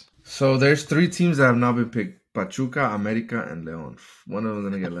backs. so there's 3 teams that have not been picked: Pachuca, America, and Leon. One of them's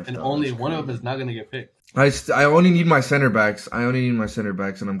gonna get left And out. only That's one of crazy. them is not going to get picked. I only need my center backs.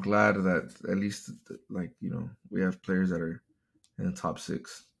 And I'm glad that at least we have players that are in the top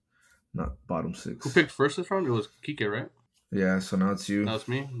 6, not bottom 6. Who picked first this round? It was Kike, right? Yeah, so now it's you. That was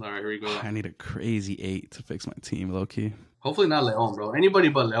me. All right, here we go. I need a crazy 8 to fix my team, low key. Hopefully not Leon, bro. Anybody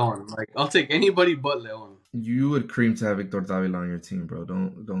but Leon. Like, I'll take anybody but Leon. You would cream to have Victor Davila on your team, bro.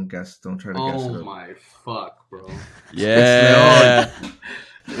 Don't guess. Don't try to guess it Oh up. my fuck, bro. Yeah.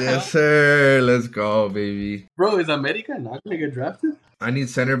 Yes, sir. Let's go, baby. Bro, is America not going to get drafted? I need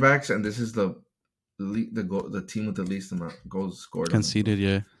center backs, and this is the team with the least amount goals scored. Conceded,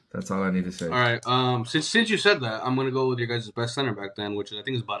 yeah. That's all I need to say. All right. Since you said that, I'm going to go with your guys' best center back then, which I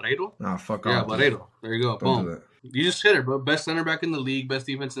think is Barreiro. Nah, fuck Yeah, off. Barreiro. There you go. Don't Boom. do that. You just said it, bro. Best center back in the league, best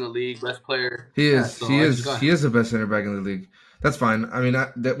defense in the league, best player. He Yeah, is. so he I is. just got He him. is the best center back in the league. That's fine. I mean,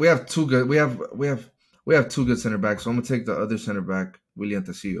 we have two good. We have two good center backs. So I'm gonna take the other center back, William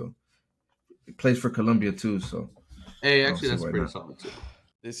Tecillo. He plays for Colombia too, so Hey, I don't actually, see that's why pretty not. solid too.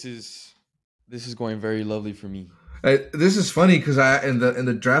 This is going very lovely for me. This is funny because I in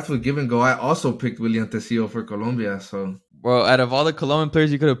the draft with Give and Go, I also picked William Tecillo for Colombia. So, Bro, out of all the Colombian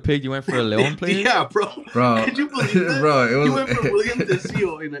players you could have picked, you went for a Leon player? Yeah, bro. Could you believe that? bro, it was. You went for William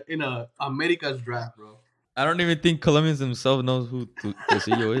Tecillo in a America's draft, bro. I don't even think Colombians themselves knows who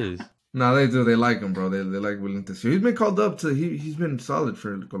Tecillo is. No, they do. They like him, bro. They like William Tecillo. He's been called up to. He's been solid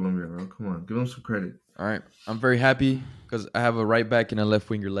for Colombia, bro. Come on, give him some credit. All right. I'm very happy because I have a right back and a left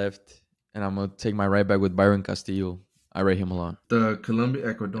winger left. And I'm going to take my right back with Byron Castillo. I rate him a lot. The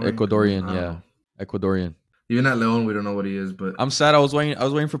Colombia Ecuadorian. Ecuadorian, I don't yeah. know. Ecuadorian. Even at Leon, we don't know what he is, but I'm sad. I was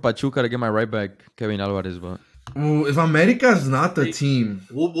waiting for Pachuca to get my right back, Kevin Alvarez, but Ooh, if America's not the team,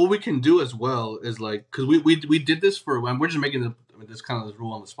 What we can do as well is like, because we did this for, we're just making this kind of this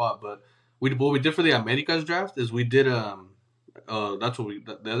rule on the spot, but what we did for the Americas draft is we did that's what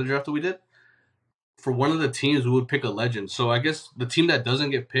the other draft that we did for one of the teams, we would pick a legend. So I guess the team that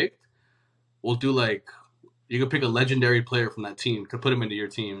doesn't get picked, we'll do like, you can pick a legendary player from that team to put him into your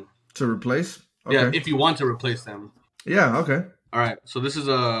team. to replace. Okay. Yeah, if you want to replace them. Yeah. Okay. All right, so this is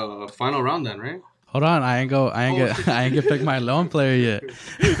a final round then, right? Hold on, I ain't get pick my loan player yet.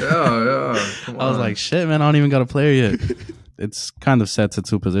 Yeah. Come on. I was like, shit, man, I don't even got a player yet. It's kind of set to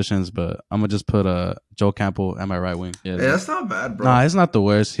two positions, but I'm gonna just put Joe Campbell at my right wing. yeah. Hey, that's not bad, bro. Nah, he's not the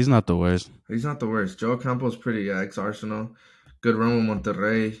worst. He's not the worst. He's not the worst. Joe Campbell's pretty ex-Arsenal. Good run with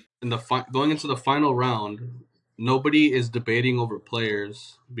Monterrey. In the going into the final round, nobody is debating over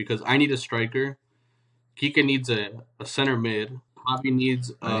players because I need a striker. Kike needs a center mid. Javi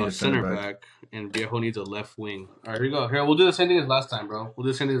needs I need a a center center back. And Viejo needs a left wing. All right, here we go. Here, we'll do the same thing as last time, bro. We'll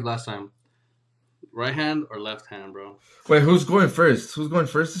do the same thing as last time. Right hand or left hand, bro? Wait, who's going first? Who's going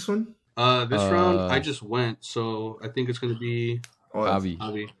first this one? This round, I just went, so I think it's going to be Oh,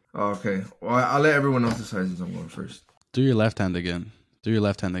 Javi. Oh, okay. Well, I'll let everyone else decide since I'm going first. Do your left hand again. Yeah.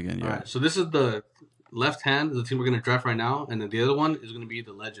 All right, so this is the left hand, the team we're going to draft right now, and then the other one is going to be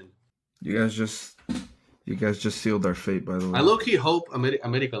the legend. You guys just sealed our fate, by the way. I low-key hope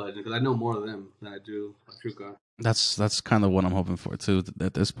America legend because I know more of them than I do Pachuca. That's kind of what I'm hoping for too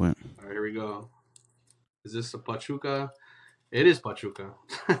at this point. All right, here we go. Is this a Pachuca? It is Pachuca.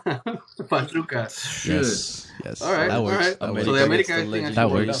 Pachuca. Shit. Yes. All right, that works. all right. That works. So the America gets the thing legend. That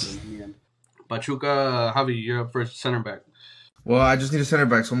actually works. worked out in the end. Pachuca, Javi, you're up first, center back. Well, I just need a center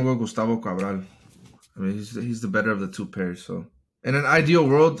back, so I'm gonna go Gustavo Cabral. I mean, he's the better of the two pairs. So, in an ideal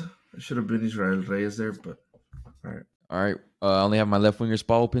world, it should have been Israel Reyes there, but all right. All right. I only have my left winger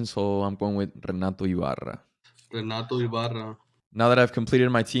spot open, so I'm going with Renato Ibarra. Renato Ibarra. Now that I've completed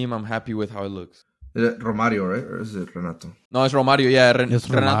my team, I'm happy with how it looks. Is it Romario, right? Or is it Renato? No, it's Romario. Yeah, It's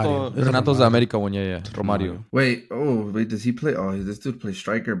Romario. It's Renato's the Romario. America one. Yeah. Romario. Wait, does he play? Oh, this dude plays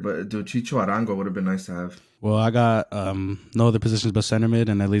striker, but dude, Chicho Arango would have been nice to have. Well, I got no other positions but center mid,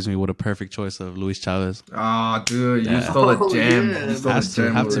 and that leaves me with a perfect choice of Luis Chavez. Ah, dude, you Yeah. stole a gem. yeah. You stole a Has to,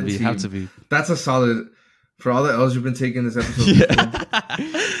 gem have with to the be, team. have to be. That's a solid. For all the L's you've been taking this episode,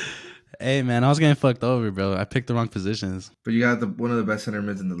 Hey man, I was getting fucked over, bro. I picked the wrong positions. but you got one of the best center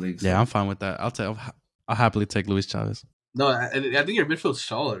mids in the league. So. Yeah, I'm fine with that. I'll happily take Luis Chavez. No, I think your midfield's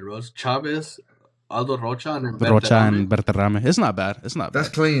solid, bro. It's Chavez, Aldo Rocha, and then Rocha Berterame. and Berterame. It's not bad. It's not That's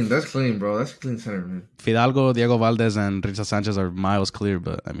bad. clean. That's clean, bro. That's a clean center mid. Fidalgo, Diego Valdez, and Richard Sanchez are miles clear,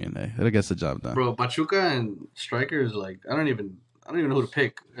 but I mean, hey, it gets the job done. Bro, Pachuca and strikers, like I don't even know who to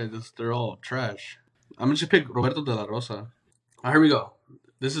pick. They're all trash. I'm just gonna pick Roberto de la Rosa. All right, here we go.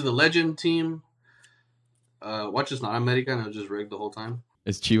 This is the legend team. Watch this, not America, and it was just rigged the whole time.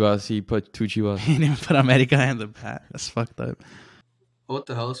 It's Chivas. He put two Chivas. He didn't even put America in the bat. That's fucked up. Oh, what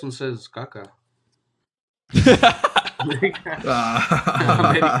the hell? This one says Caca.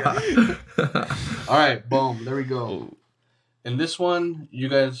 Ah. All right, boom. There we go. In this one, you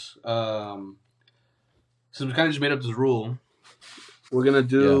guys, since we kind of just made up this rule, we're gonna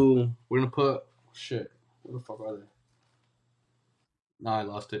put shit. Where the fuck are they? Nah, I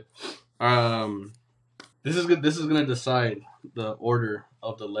lost it. This is good. This is gonna decide the order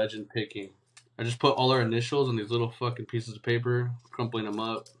of the legend picking. I just put all our initials on these little fucking pieces of paper, crumpling them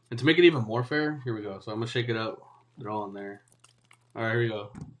up, and to make it even more fair, here we go. So I'm gonna shake it up. They're all in there. All right, here we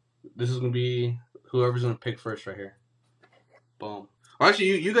go. This is gonna be whoever's gonna pick first right here. Boom. Or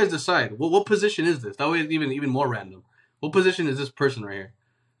actually, you guys decide. What position is this? That way, it's even more random. What position is this person right here?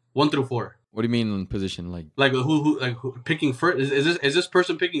 1 through 4. What do you mean in position? Like Who picking first? Is this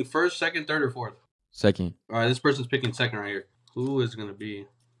person picking first, second, third, or fourth? second? All right, this person's picking second right here. Who is gonna be?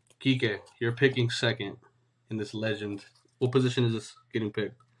 Kique, you're picking second in this legend. What position is this getting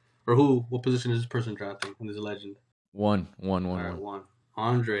picked? Or who? What position is this person drafting? And this legend. One. All right, one.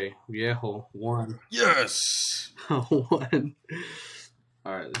 Andre Viejo, one. Yes. One.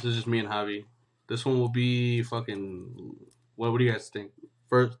 All right, this is just me and Javi. This one will be fucking. What do you guys think?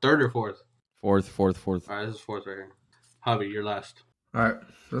 First, third, or fourth? Fourth. All right, this is fourth right here. Javi, you're last. All right,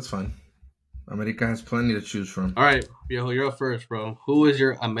 that's fine. America has plenty to choose from. All right, Viejo, you're up first, bro. Who is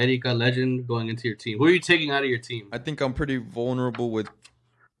your America legend going into your team? Who are you taking out of your team? I think I'm pretty vulnerable with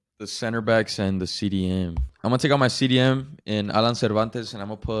the center backs and the CDM. I'm going to take out my CDM in Alan Cervantes, and I'm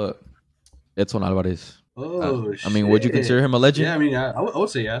going to put Edson Alvarez. Oh, I mean, would you consider him a legend? Yeah, I mean, I would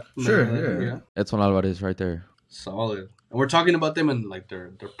say yeah. Sure, yeah. Edson Alvarez right there. Solid. And we're talking about them in like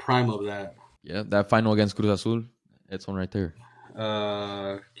their prime of that. Yeah, that final against Cruz Azul, Edson right there.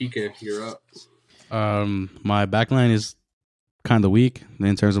 Kique, you're up. My backline is kind of weak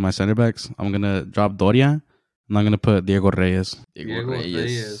in terms of my center backs. I'm gonna drop Doria, and I'm gonna put Diego Reyes. Diego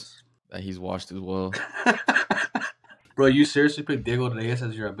Reyes. That he's washed as well. Bro, you seriously picked Diego Reyes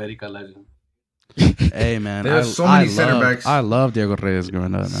as your America legend? Hey man, There's so many center backs. I love Diego Reyes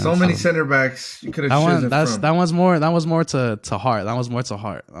growing up, man. So many center backs you could have chosen from. That one's more to heart. That was more to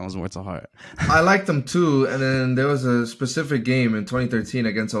heart. I liked them too, and then there was a specific game in 2013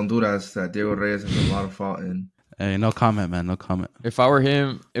 against Honduras that Diego Reyes has a lot of fault in. Hey, no comment, man. No comment. If I were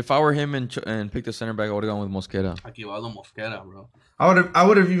him and picked a center back, I would have gone with Mosquera. Aquivaldo Mosquera, bro. I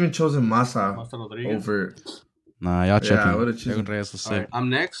would have even chosen Massa Rodriguez. over. Nah, y'all tripping. I would have chosen Diego Reyes was sick. Right, I'm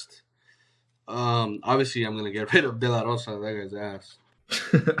next. Obviously, I'm gonna get rid of De La Rosa. That guy's ass.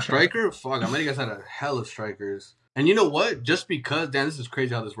 Striker, fuck. America's had a hell of strikers. And you know what? Just because, Dan, this is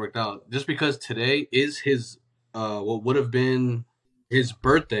crazy how this worked out. Just because today is his, what would have been his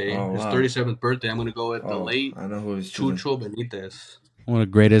birthday, his 37th birthday, I'm gonna go with the late I know who he's Chucho Benitez. One of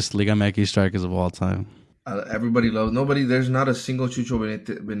the greatest Liga MX strikers of all time. Everybody loves. There's not a single Chucho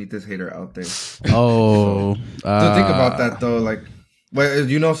Benitez hater out there. Oh, Think about that though. Like, wait,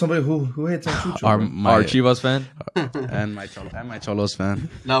 you know somebody who hates on Chucho? Our Chivas fan and my Cholos fan.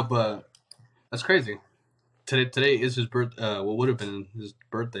 No, but that's crazy. Today is his what would have been his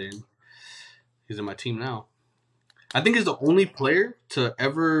birthday, and he's in my team now. I think he's the only player to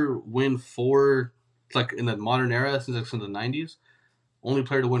ever win 4, like in the modern era, since the 90s. Only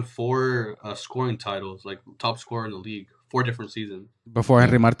player to win 4 scoring titles, like top scorer in the league, 4 different seasons. Before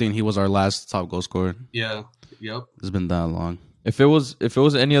Henry Martin, he was our last top goal scorer. Yeah. Yep. It's been that long. If it was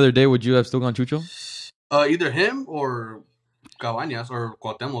any other day, would you have still gone Chucho? Either him or Cabañas or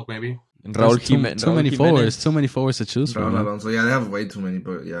Cuauhtemoc, maybe. Too many forwards to choose from. So yeah, they have way too many.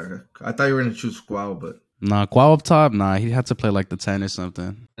 But yeah, I thought you were gonna choose Cuau, but nah, Cuau up top. Nah, he had to play like the 10 or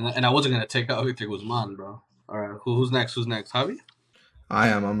something. And I wasn't gonna take out Victor Guzman, bro. All right, who's next? Javi?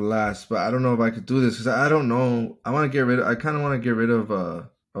 I'm last, but I don't know if I could do this because I don't know. I kind of want to get rid of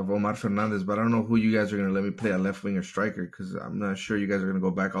Omar Fernandez, but I don't know who you guys are gonna let me play at left wing or striker because I'm not sure you guys are gonna go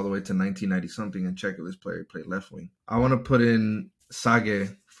back all the way to 1990 something and check if this player played left wing. I want to put in Sage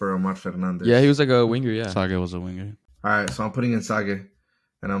for Omar Fernandez. Yeah, he was like a winger. Yeah, Sage was a winger. All right, so I'm putting in Sage,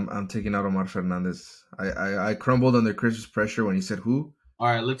 and I'm taking out Omar Fernandez. I crumbled under Chris's pressure when he said who. All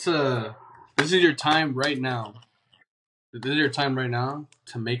right, let's this is your time right now. This is your time right now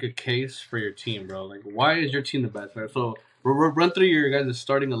to make a case for your team, bro. Like, why is your team the best? Right? So we'll run through your guys'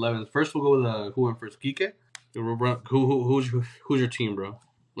 starting 11. First, we'll go with who went first. Kique. Who's your team, bro?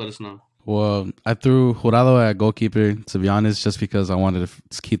 Let us know. Well, I threw Jurado at goalkeeper, to be honest, just because I wanted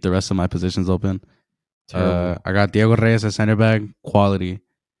to keep the rest of my positions open. I got Diego Reyes at center back, quality.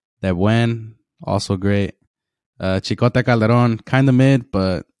 That Buen, also great. Chicote Calderon, kind of mid,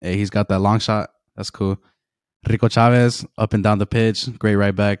 but hey, he's got that long shot. That's cool. Rico Chavez, up and down the pitch, great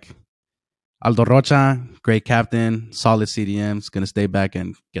right back. Aldo Rocha, great captain, solid CDM, is going to stay back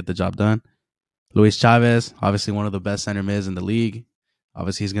and get the job done. Luis Chavez, obviously one of the best center mids in the league.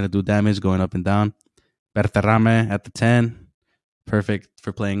 Obviously, he's going to do damage going up and down. Berterame at the 10, perfect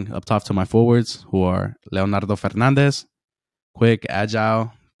for playing up top to my forwards, who are Leonardo Fernandez, quick,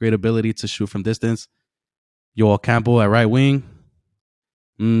 agile, great ability to shoot from distance. Joel Campbell at right wing,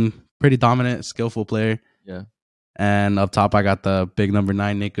 pretty dominant, skillful player. Yeah. And up top, I got the big number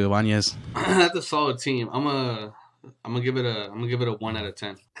 9, Nico Ibanez. That's a solid team. I'm gonna give it a 1 out of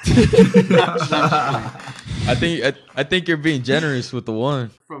 10. I think you're being generous with the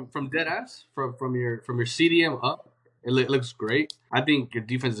 1. From dead ass from your CDM up. It looks great. I think your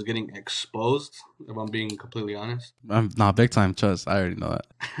defense is getting exposed, if I'm being completely honest. Nah, big time, trust. I already know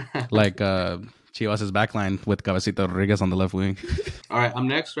that. Like Chivas' backline with Cabecita Rodriguez on the left wing. All right, I'm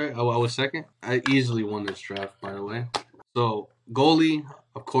next, right? I was second. I easily won this draft, by the way. So, goalie,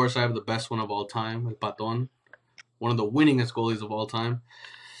 of course, I have the best one of all time, El Paton. one of the winningest goalies of all time.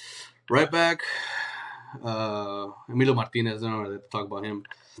 Right back, Emilio Martinez. I don't know to talk about him.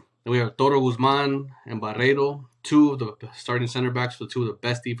 Then we have Toro Guzman and Barreiro, two of the starting center backs for two of the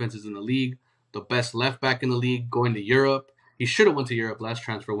best defenses in the league, the best left back in the league, going to Europe. He should have went to Europe last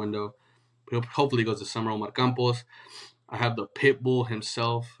transfer window. He'll hopefully goes to summer. Omar Campos. I have the Pitbull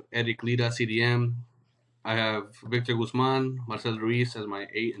himself, Eric Lira, CDM. I have Victor Guzman, Marcel Ruiz as my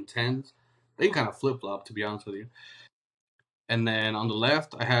 8 and 10s. They kind of flip-flop, to be honest with you. And then on the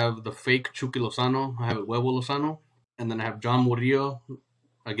left, I have the fake Chucky Lozano. I have it Huevo Lozano. And then I have John Murillo.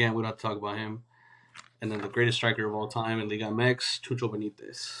 Again, we don't have to talk about him. And then the greatest striker of all time in Liga MX, Chucho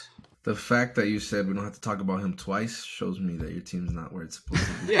Benitez. The fact that you said we don't have to talk about him twice shows me that your team's not where it's supposed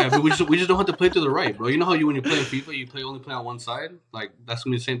to be. Yeah, but we just don't have to play to the right, bro. You know how when you play in FIFA, you only play on one side? Like, that's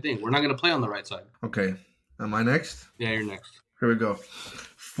going to be the same thing. We're not going to play on the right side. Okay. Am I next? Yeah, you're next. Here we go.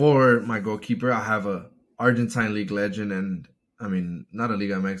 For my goalkeeper, I have a Argentine League legend and, I mean, not a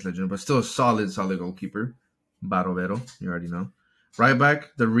Liga MX legend, but still a solid goalkeeper. Barovero, you already know. Right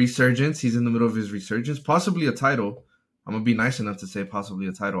back, the resurgence. He's in the middle of his resurgence. Possibly a title. I'm going to be nice enough to say possibly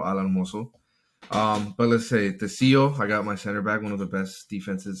a title, Alan Mozo. But let's say Tecillo. I got my center back, one of the best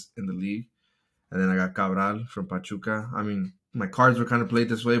defenses in the league. And then I got Cabral from Pachuca. I mean, my cards were kind of played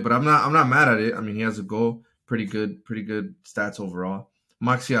this way, but I'm not mad at it. I mean, he has a goal. Pretty good stats overall.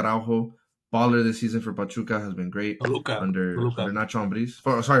 Maxi Araujo, baller this season for Pachuca, has been great. Toluca. Under Nacho Ambriz.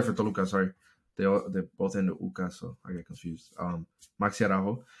 For Toluca, sorry. They both end with Uca, so I get confused. Maxi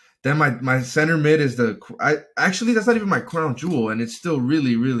Araujo. Then my center mid is actually that's not even my crown jewel, and it's still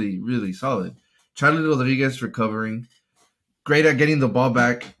really, really, really solid. Charlie Rodriguez recovering, great at getting the ball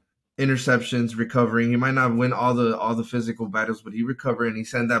back, interceptions, recovering. He might not win all the physical battles, but he recovered and he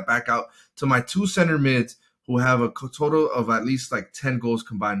sent that back out to my two center mids who have a total of at least like 10 goals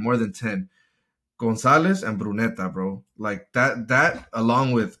combined, more than 10. Gonzalez and Bruneta, bro. Like that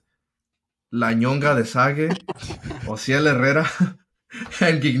along with La Ñonga de Sague, Ociel Herrera,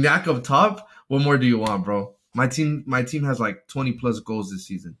 and Gignac up top. What more do you want, bro? My team has like 20 plus goals this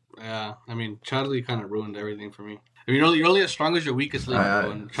season. Yeah, I mean, Charlie kind of ruined everything for me. I mean, you're only as strong as your weakest link,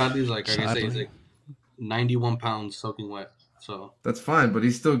 bro. And Charlie's like I say, he's like 91 pounds soaking wet. So that's fine, but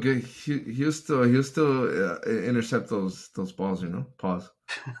he's still good. He'll still intercept those balls, you know. Pause.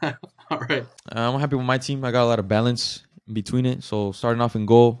 All right. I'm happy with my team. I got a lot of balance in between it. So starting off in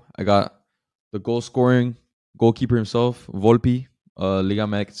goal, I got the goalkeeper himself, Volpi, Liga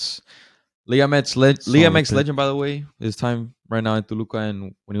MX legend, by the way. His time right now in Toluca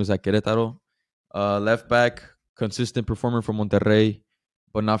and when he was at Querétaro. Left back, consistent performer for Monterrey,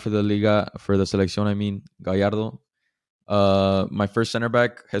 but not for the Liga, for the Selección, I mean, Gallardo. My first center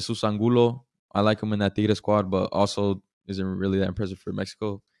back, Jesus Angulo. I like him in that Tigre squad, but also isn't really that impressive for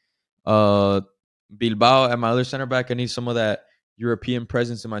Mexico. Bilbao at my other center back. I need some of that European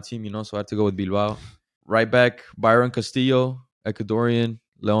presence in my team, you know, so I had to go with Bilbao. Right back, Byron Castillo, Ecuadorian,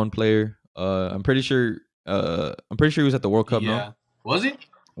 Leon player. I'm pretty sure he was at the World Cup, yeah. no? Was he?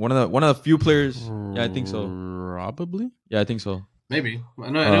 One of the few players. Yeah, I think so. Probably. Yeah, I think so. Maybe. I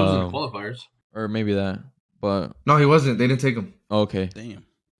know it was in the qualifiers. Or maybe that. But no, he wasn't. They didn't take him. Okay. Damn.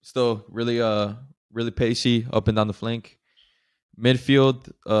 Still really pacey up and down the flank. Midfield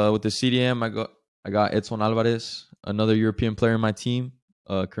with the CDM, I got Edson Alvarez, another European player in my team,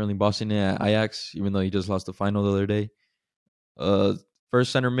 currently bossing it at Ajax, even though he just lost the final the other day.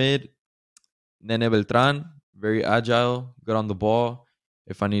 First center mid, Nene Beltran, very agile, good on the ball.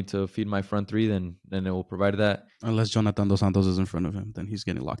 If I need to feed my front three, then it will provide that. Unless Jonathan Dos Santos is in front of him, then he's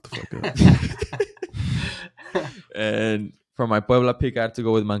getting locked the fuck up. And for my Puebla pick, I had to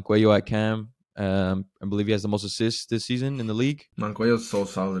go with Mancuello at Cam. I believe he has the most assists this season in the league. Mancuello's so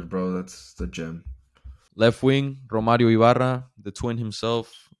solid, bro. That's the gem. Left wing, Romario Ibarra, the twin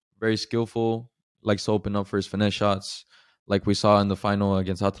himself, very skillful, likes to open up for his finesse shots, like we saw in the final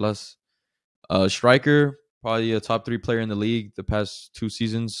against Atlas. Striker, probably a top 3 player in the league the past 2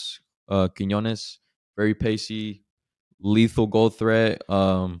 seasons. Quiñones, very pacey, lethal goal threat.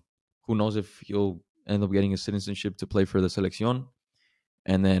 Who knows if he'll end up getting a citizenship to play for the Selección.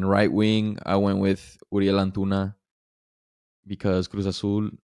 And then right wing, I went with Uriel Antuna because Cruz Azul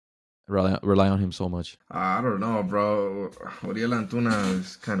rely on him so much. I don't know, bro. Uriel Antuna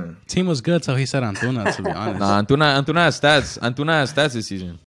is kind of... Team was good till he said Antuna, to be honest. Nah, Antuna has stats. Antuna has stats this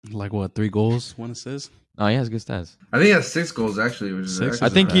season. Like what, 3 goals, 1 assist? No, he has good stats. I think he has 6 goals, actually. Which is 6? actually I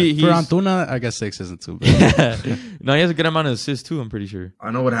think he's... For Antuna, I guess 6 isn't too bad. No, he has a good amount of assists too, I'm pretty sure.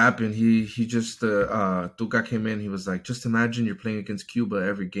 I know what happened. He just... Tuca came in. He was like, just imagine you're playing against Cuba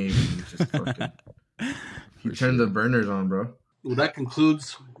every game. And he just fucking... He turned the burners on, bro. Well, that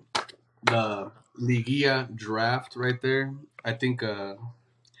concludes the Liguilla draft right there. I think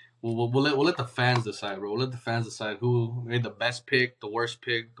we'll let the fans decide, bro. We'll let the fans decide who made the best pick, the worst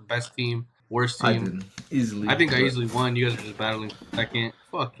pick, the best team, worst team. I did easily. I think I easily won. You guys are just battling for second.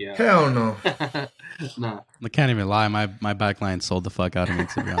 Fuck yeah. Hell no. Nah. I can't even lie. My back line sold the fuck out of me,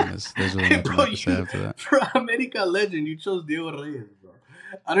 to be honest. There's really nothing Bro, to say after that. for America legend, you chose Diego Reyes, bro.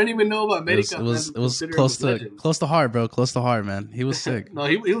 I don't even know about America. It was close to heart, bro. Close to heart, man. He was sick. No,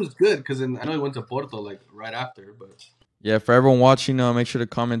 he was good because I know he went to Porto like right after, but Yeah, for everyone watching, make sure to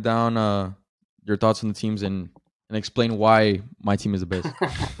comment down your thoughts on the teams and explain why my team is the best.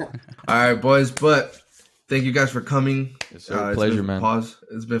 All right, boys, but thank you guys for coming. Yes, sir. Pleasure, man. Pause.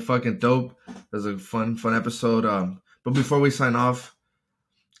 It's been fucking dope. It was a fun episode. But before we sign off,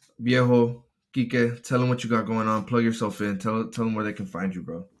 Viejo, Kique, tell them what you got going on. Plug yourself in. Tell them where they can find you,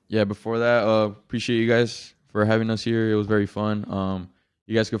 bro. Yeah, before that, appreciate you guys for having us here. It was very fun.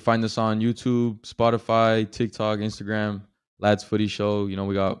 You guys can find us on YouTube, Spotify, TikTok, Instagram, Lads Footy Show. You know,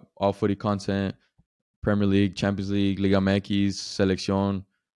 we got all footy content, Premier League, Champions League, Liga MX, Selección,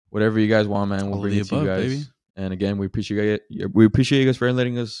 whatever you guys want, man. We'll All bring the it to you above, guys. baby. And again, we appreciate you guys for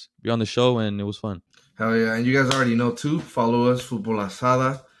letting us be on the show, and it was fun. Hell yeah. And you guys already know, too. Follow us, Futbol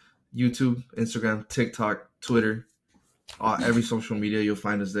Asada, YouTube, Instagram, TikTok, Twitter. Every social media, you'll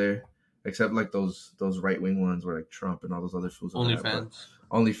find us there. Except like those right-wing ones where like Trump and all those other fools.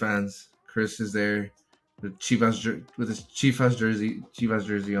 OnlyFans. Chris is there with his Chivas jersey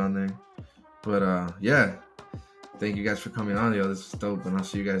on there. But yeah, thank you guys for coming on, yo. This is dope, and I'll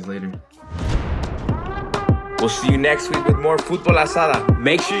see you guys later. We'll see you next week with more Futbol Asada.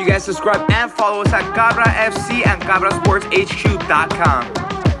 Make sure you guys subscribe and follow us at Cabra FC and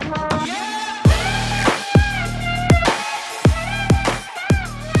CabraSportsHQ.com.